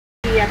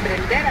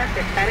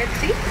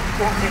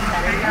donde está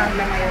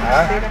la mayor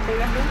parte de la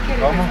población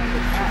quiere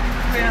consultar.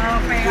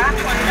 Pero pegar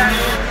con la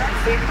luz.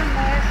 Esto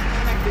no es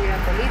una actividad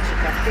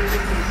política, sin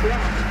distinción.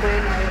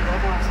 Pueden haber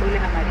rojos,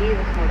 azules,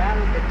 amarillos,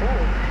 morados, de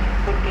todo.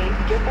 Porque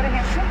yo, por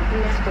ejemplo, no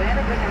estoy en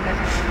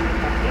representación de ningún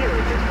partido,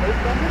 yo estoy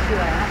como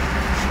ciudadano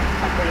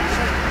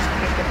apoyando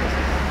este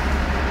proceso.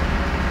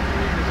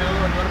 Licenciado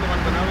Eduardo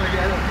Maldonado,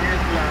 ella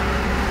es la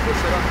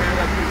doctora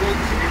Pedra Cruz,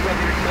 que es la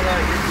directora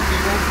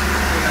ejecutiva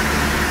de la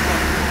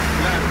Comisión.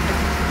 Claro,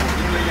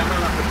 aquí le llaman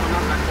a la persona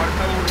la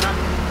cuarta urna.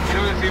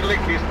 Quiero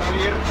decirle que está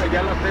abierta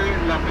ya la sede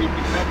las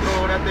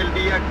 24 horas del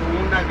día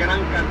con una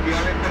gran cantidad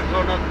de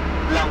personas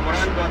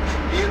laborando,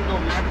 atendiendo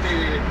más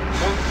de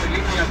 11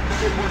 líneas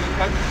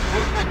telefónicas.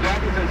 Porque ya,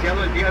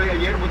 licenciado, el día de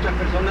ayer muchas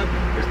personas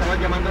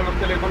estaban llamando a los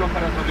teléfonos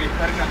para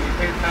solicitar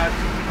camisetas,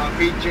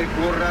 afiches,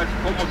 gorras,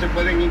 cómo se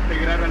pueden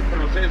integrar al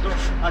proceso,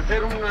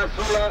 hacer una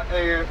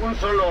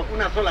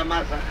sola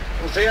masa.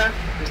 O sea,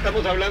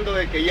 estamos hablando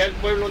de que ya el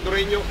pueblo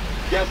hondureño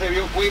ya se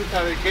dio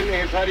cuenta de que es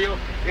necesario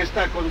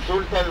esta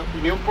consulta de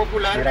opinión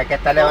popular. Mira que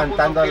está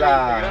levantando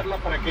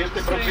para que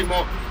este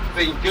próximo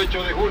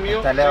 28 de junio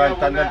está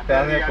levantando el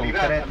pedazo de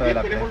realidad. concreto de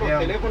la tenemos presión.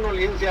 los teléfonos,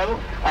 licenciados,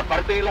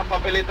 aparte de las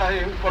papeletas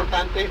es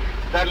importante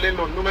darle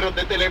los números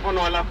de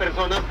teléfono a las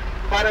personas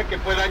para que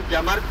puedan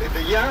llamar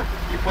desde ya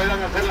y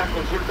puedan hacer las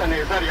consultas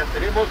necesarias.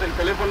 Tenemos el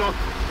teléfono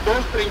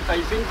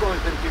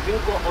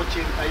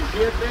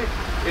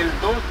 235-6587, el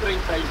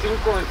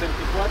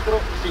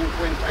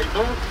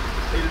 235-6452,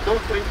 el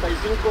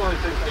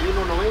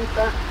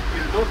 235-6190,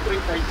 el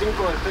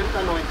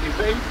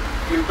 235-6096,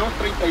 el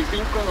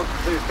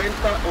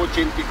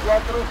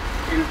 235-6084,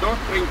 el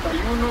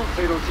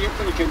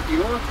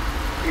 231-0782,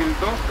 el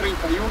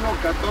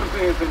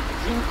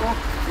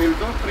 231-1465, el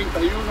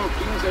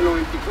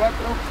 231-1594,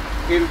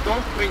 el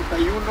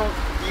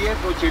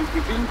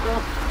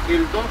 231-1085,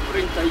 el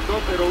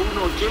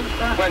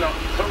 232-0180. Bueno,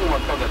 son un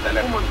montón de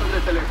teléfonos. Un montón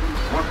de teléfonos.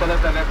 Un montón de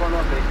teléfonos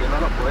de que no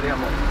los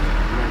podríamos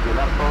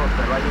mencionar todos,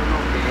 pero hay uno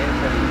que es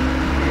el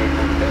que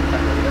contesta,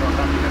 lo dieron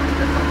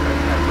rápidamente, son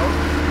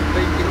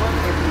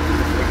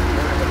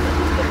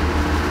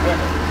 32-29-29-73.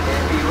 Bueno,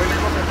 y hoy le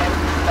hemos estado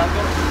presentando,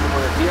 como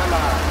decía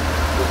la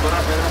doctora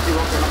Pedra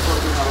Cruz, que es la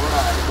coordinadora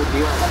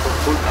ejecutiva de la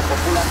consulta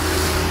popular.